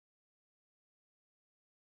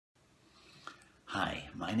Hi,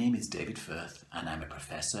 my name is David Firth and I'm a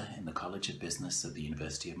professor in the College of Business at the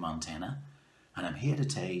University of Montana, and I'm here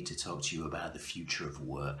today to talk to you about the future of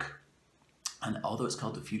work. And although it's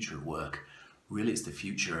called the future of work, really it's the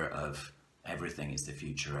future of everything. It's the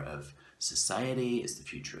future of society, it's the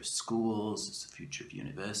future of schools, it's the future of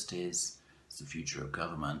universities, it's the future of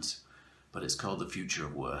government, but it's called the future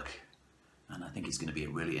of work. And I think it's going to be a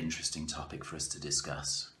really interesting topic for us to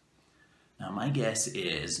discuss. Now, my guess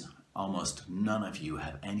is almost none of you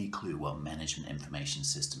have any clue what management information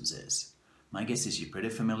systems is. My guess is you're pretty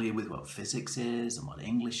familiar with what physics is and what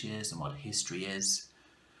English is and what history is,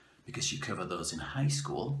 because you cover those in high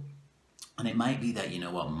school. And it might be that you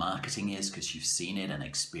know what marketing is because you've seen it and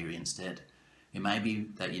experienced it. It might be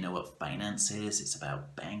that you know what finance is. It's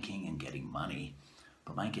about banking and getting money.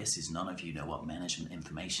 But my guess is none of you know what management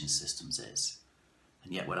information systems is.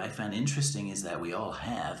 And yet what I found interesting is that we all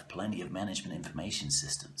have plenty of management information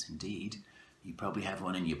systems. Indeed, you probably have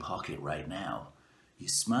one in your pocket right now. Your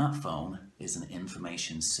smartphone is an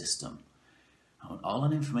information system. And all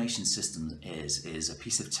an information system is a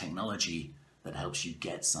piece of technology that helps you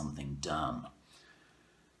get something done.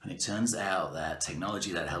 And it turns out that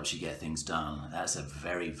technology that helps you get things done, that's a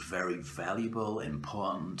very, very valuable,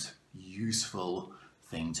 important, useful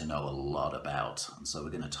thing to know a lot about. And so we're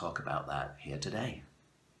going to talk about that here today.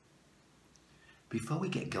 Before we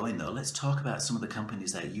get going though, let's talk about some of the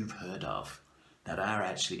companies that you've heard of that are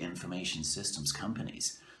actually information systems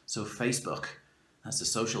companies. So Facebook, that's a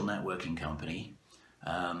social networking company.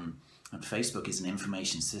 And Facebook is an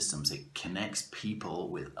information systems. It connects people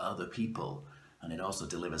with other people, and it also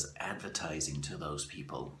delivers advertising to those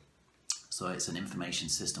people. So it's an information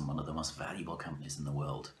system, one of the most valuable companies in the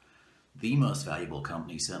world. The most valuable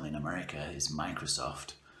company, certainly in America, is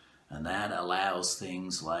Microsoft. And that allows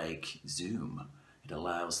things like Zoom. It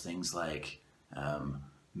allows things like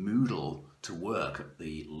Moodle to work.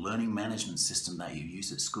 The learning management system that you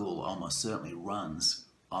use at school almost certainly runs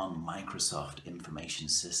on Microsoft information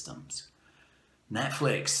systems.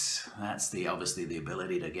 Netflix, that's obviously the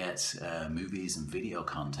ability to get movies and video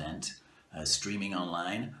content streaming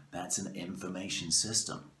online. That's an information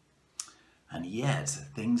system. And yet,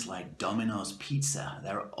 things like Domino's Pizza,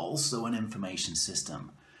 they're also an information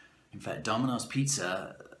system. In fact, Domino's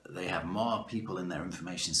Pizza, they have more people in their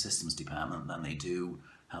information systems department than they do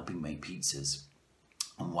helping make pizzas.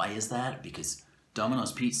 And why is that? Because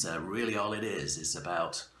Domino's Pizza, really all it is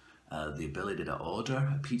about the ability to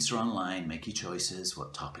order a pizza online, make your choices,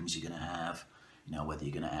 what toppings you're going to have, you know, whether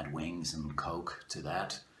you're going to add wings and Coke to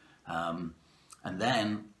that. And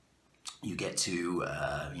then you get to,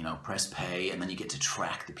 press pay, and then you get to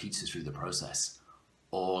track the pizza through the process.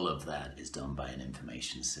 All of that is done by an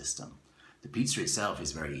information system. The pizza itself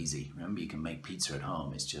is very easy. Remember, you can make pizza at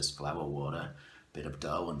home. It's just flour, water, a bit of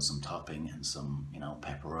dough and some topping and some,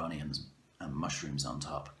 pepperoni and mushrooms on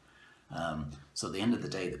top. So at the end of the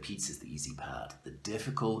day, the pizza is the easy part. The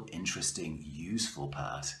difficult, interesting, useful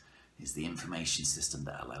part is the information system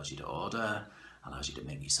that allows you to order, allows you to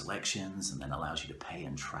make your selections, and then allows you to pay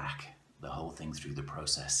and track the whole thing through the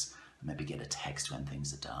process, and maybe get a text when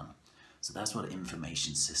things are done. So that's what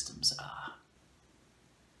information systems are.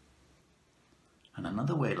 And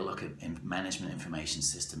another way to look at management information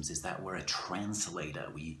systems is that we're a translator.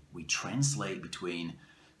 We translate between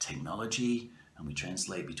technology, and we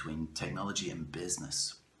translate between technology and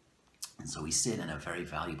business. And so we sit in a very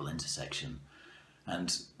valuable intersection.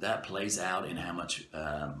 And that plays out in how much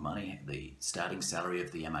money, the starting salary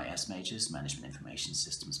of the MIS majors, Management Information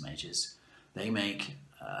Systems majors, they make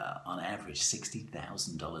on average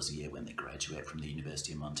 $60,000 a year when they graduate from the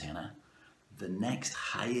University of Montana. The next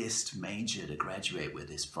highest major to graduate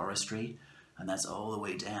with is forestry, and that's all the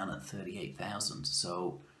way down at $38,000.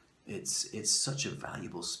 So it's such a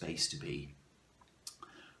valuable space to be.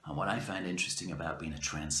 And what I find interesting about being a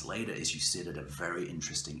translator is you sit at a very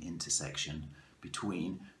interesting intersection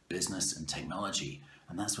between business and technology,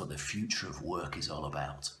 and that's what the future of work is all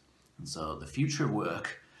about. And so the future of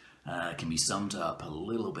work can be summed up a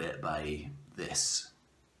little bit by this.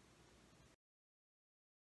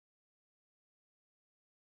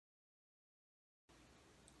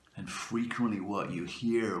 And frequently what you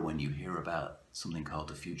hear when you hear about something called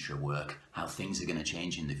the future of work, how things are going to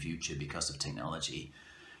change in the future because of technology,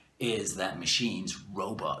 is that machines,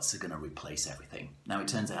 robots, are going to replace everything. Now it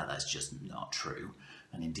turns out that's just not true.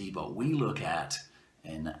 And indeed what we look at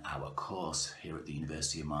in our course here at the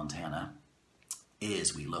University of Montana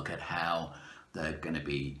is we look at how they're going to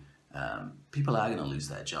be, people are going to lose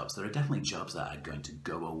their jobs. There are definitely jobs that are going to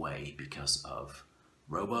go away because of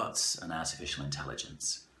robots and artificial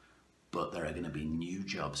intelligence. But there are going to be new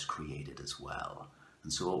jobs created as well.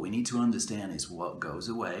 And so what we need to understand is what goes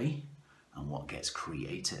away and what gets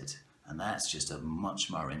created. And that's just a much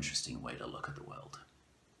more interesting way to look at the world.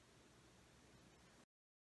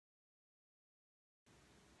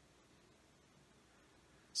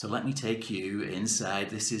 So let me take you inside.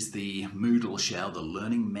 This is the Moodle shell, the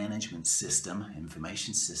learning management system,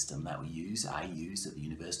 information system that I use at the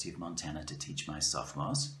University of Montana to teach my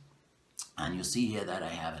sophomores. And you'll see here that I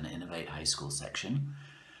have an Innovate High School section.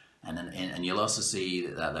 And you'll also see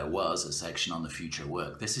that there was a section on the future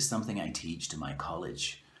work. This is something I teach to my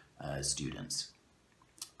college students.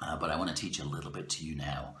 But I want to teach a little bit to you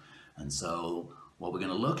now. And so what we're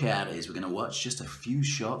going to look at is we're going to watch just a few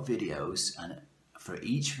short videos, and for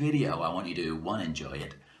each video I want you to, one, enjoy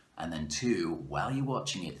it, and then two, while you're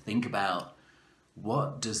watching it, think about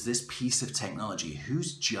what does this piece of technology,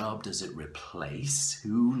 whose job does it replace,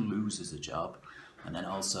 who loses a job, and then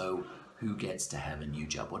also who gets to have a new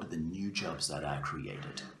job, what are the new jobs that are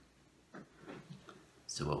created.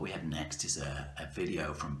 So what we have next is a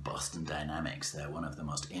video from Boston Dynamics. They're one of the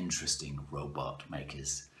most interesting robot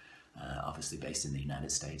makers, obviously based in the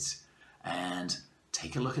United States. And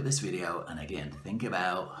take a look at this video, and again, think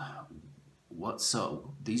about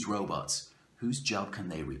these robots, whose job can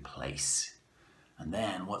they replace? And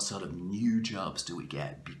then what sort of new jobs do we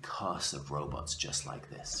get because of robots just like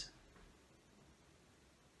this?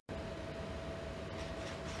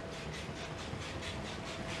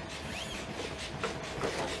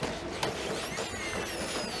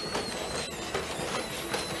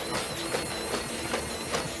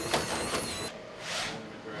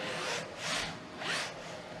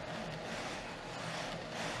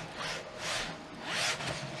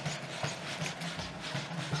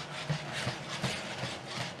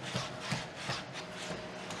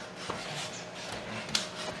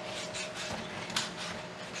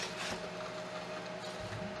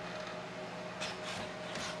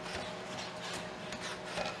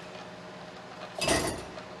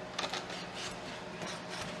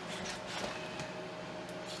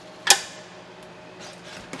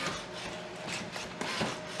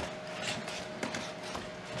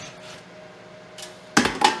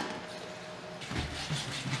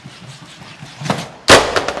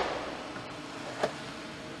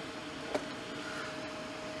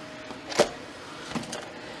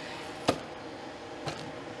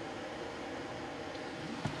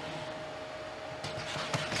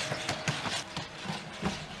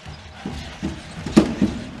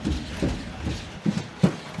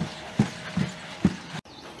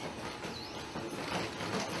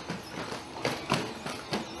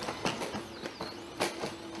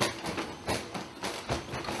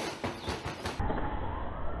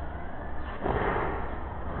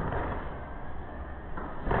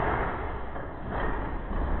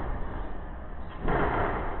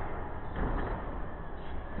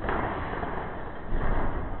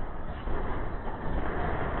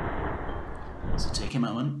 So take a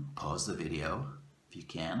moment, pause the video if you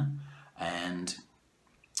can, and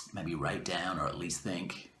maybe write down or at least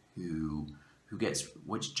think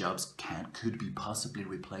which jobs could be possibly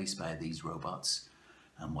replaced by these robots,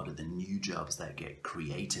 and what are the new jobs that get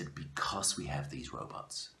created because we have these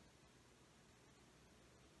robots.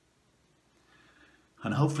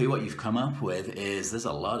 And hopefully what you've come up with is there's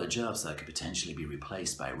a lot of jobs that could potentially be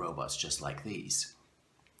replaced by robots just like these.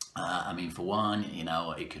 I mean, for one,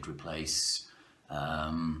 it could replace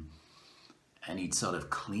any sort of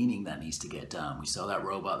cleaning that needs to get done. We saw that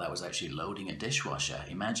robot that was actually loading a dishwasher.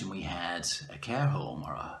 Imagine we had a care home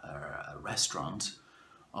or a restaurant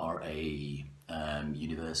or a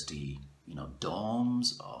university,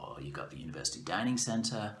 dorms, or you've got the university dining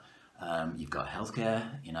center. You've got healthcare,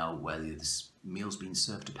 where there's meals being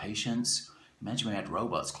served to patients. Imagine we had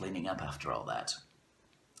robots cleaning up after all that.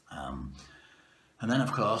 And then,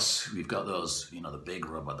 of course, we've got those, the big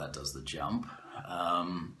robot that does the jump.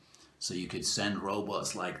 So you could send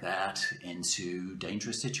robots like that into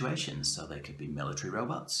dangerous situations. So they could be military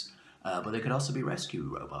robots, but they could also be rescue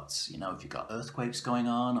robots. If you've got earthquakes going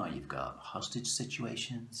on, or you've got hostage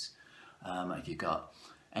situations, if you've got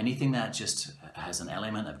anything that just has an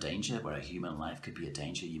element of danger, where a human life could be a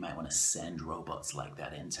danger, you might want to send robots like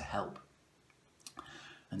that in to help.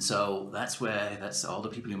 And so that's all the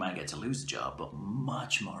people who might get to lose a job, but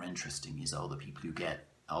much more interesting is all the people who get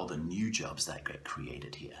all the new jobs that get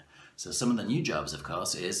created here. So some of the new jobs, of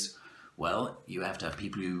course, is, well, you have to have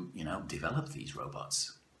people who, develop these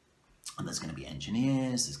robots. And there's going to be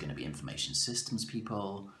engineers, there's going to be information systems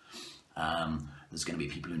people, there's going to be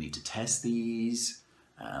people who need to test these,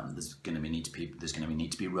 there's going to need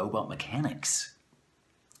to be robot mechanics.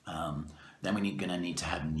 Then we're going to need to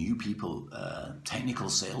have new people, technical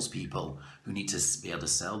salespeople who need to be able to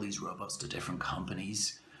sell these robots to different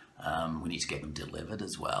companies. We need to get them delivered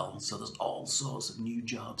as well. So there's all sorts of new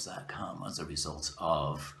jobs that come as a result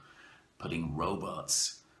of putting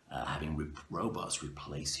robots, having robots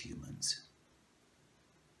replace humans.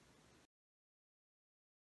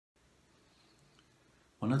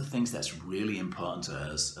 One of the things that's really important to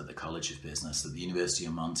us at the College of Business at the University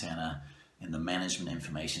of Montana in the Management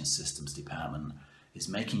Information Systems Department is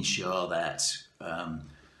making sure that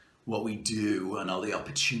what we do and all the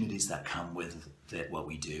opportunities that come with what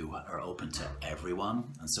we do are open to everyone.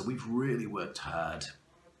 And so we've really worked hard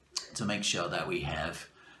to make sure that we have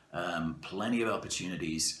plenty of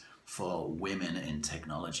opportunities for women in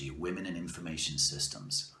technology, women in information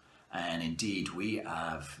systems. And indeed, we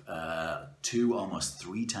have 2, almost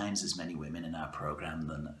 3 times as many women in our program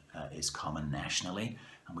than is common nationally.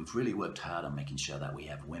 And we've really worked hard on making sure that we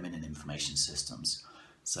have women in information systems.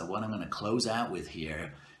 So what I'm going to close out with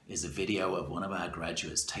here is a video of one of our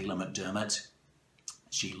graduates, Taylor McDermott.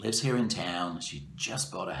 She lives here in town. She just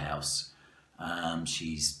bought a house.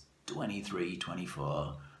 She's 23,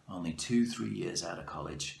 24, only 2-3 years out of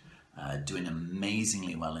college. Doing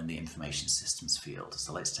amazingly well in the information systems field.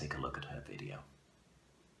 So let's take a look at her video.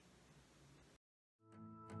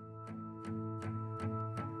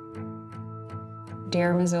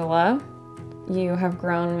 Dear Missoula, you have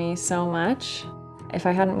grown me so much. If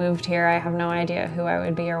I hadn't moved here, I have no idea who I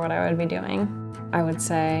would be or what I would be doing. I would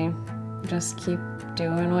say, just keep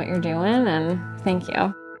doing what you're doing, and thank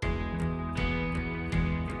you.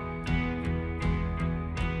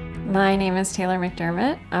 My name is Taylor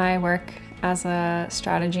McDermott. I work as a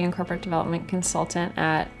strategy and corporate development consultant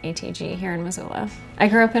at ATG here in Missoula. I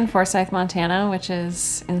grew up in Forsyth, Montana, which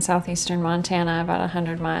is in southeastern Montana, about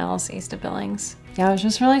 100 miles east of Billings. Yeah, it was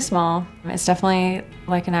just really small. It's definitely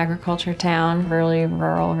like an agriculture town, really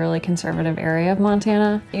rural, really conservative area of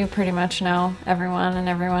Montana. You pretty much know everyone and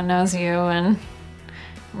everyone knows you, and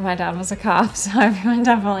my dad was a cop, so everyone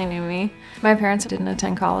definitely knew me. My parents didn't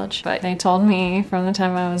attend college, but they told me from the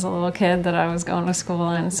time I was a little kid that I was going to school,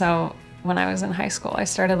 and so when I was in high school, I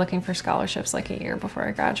started looking for scholarships like a year before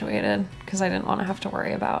I graduated because I didn't want to have to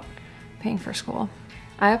worry about paying for school.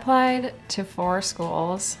 I applied to 4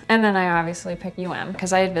 schools, and then I obviously picked UM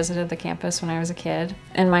because I had visited the campus when I was a kid,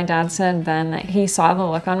 and my dad said then that he saw the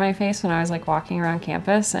look on my face when I was like walking around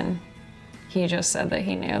campus, and he just said that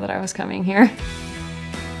he knew that I was coming here.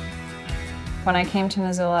 When I came to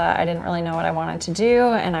Missoula, I didn't really know what I wanted to do,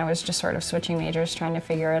 and I was just sort of switching majors, trying to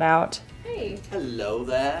figure it out. Hey, hello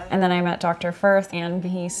there. And then I met Dr. Firth, and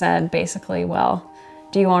he said basically, well,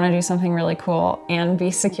 do you want to do something really cool and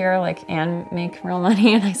be secure, like, and make real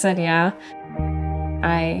money? And I said, yeah.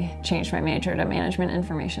 I changed my major to management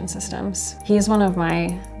information systems. He's one of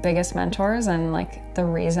my biggest mentors and like the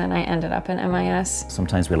reason I ended up in MIS.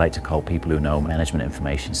 Sometimes we like to call people who know management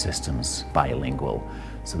information systems bilingual,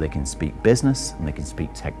 so they can speak business and they can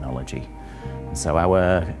speak technology. And so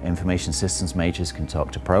our information systems majors can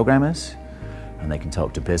talk to programmers and they can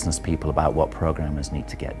talk to business people about what programmers need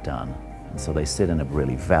to get done. And so they sit in a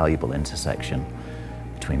really valuable intersection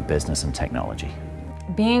between business and technology.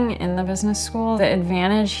 Being in the business school, the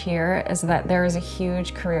advantage here is that there is a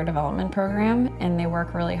huge career development program and they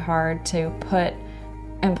work really hard to put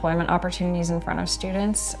employment opportunities in front of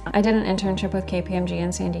students. I did an internship with KPMG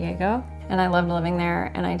in San Diego and I loved living there,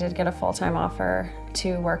 and I did get a full-time offer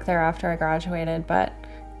to work there after I graduated, but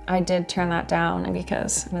I did turn that down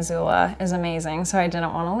because Missoula is amazing, so I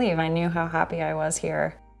didn't want to leave. I knew how happy I was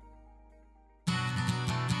here.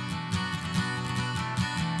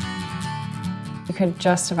 You could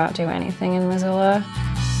just about do anything in Missoula.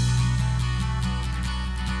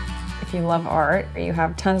 If you love art, you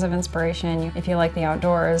have tons of inspiration. If you like the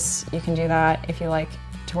outdoors, you can do that. If you like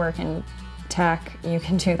to work in tech, you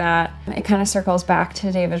can do that. It kind of circles back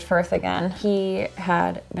to David Firth again. He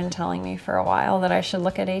had been telling me for a while that I should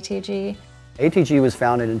look at ATG. ATG was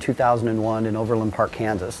founded in 2001 in Overland Park,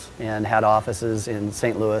 Kansas, and had offices in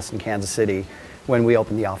St. Louis and Kansas City when we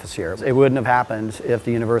opened the office here. It wouldn't have happened if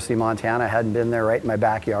the University of Montana hadn't been there right in my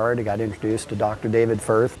backyard. I got introduced to Dr. David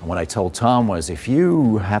Firth. And what I told Tom was, if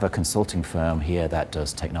you have a consulting firm here that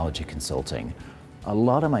does technology consulting, a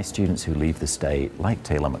lot of my students who leave the state, like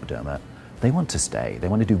Taylor McDermott, they want to stay. They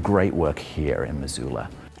want to do great work here in Missoula.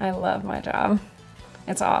 I love my job.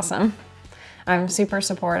 It's awesome. I'm super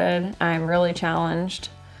supported. I'm really challenged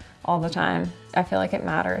all the time. I feel like it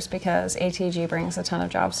matters because ATG brings a ton of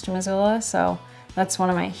jobs to Missoula, so that's one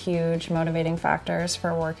of my huge motivating factors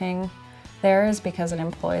for working there, is because it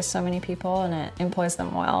employs so many people and it employs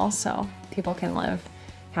them well, so people can live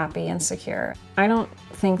happy and secure. I don't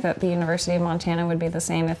think that the University of Montana would be the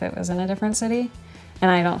same if it was in a different city. And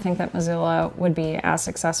I don't think that Missoula would be as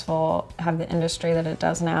successful, have the industry that it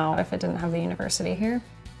does now, if it didn't have the university here.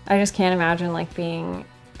 I just can't imagine like being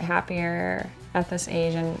happier at this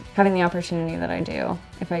age and having the opportunity that I do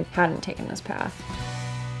if I hadn't taken this path.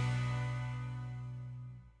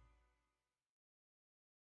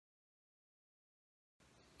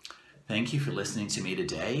 Thank you for listening to me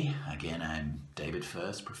today. Again, I'm David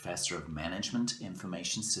Firth, Professor of Management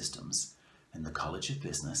Information Systems in the College of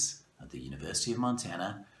Business at the University of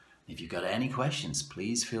Montana. If you've got any questions,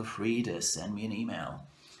 please feel free to send me an email.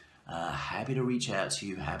 Happy to reach out to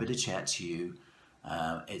you, happy to chat to you.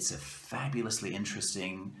 It's a fabulously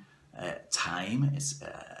interesting time.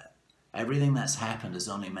 Everything that's happened has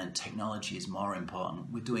only meant technology is more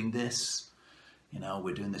important. We're doing this.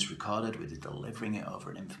 We're doing this recorded, we're delivering it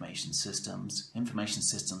over in information systems. Information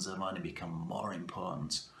systems have only become more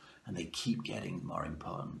important, and they keep getting more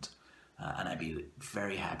important. And I'd be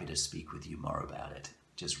very happy to speak with you more about it.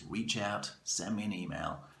 Just reach out, send me an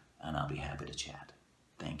email, and I'll be happy to chat.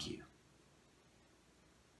 Thank you.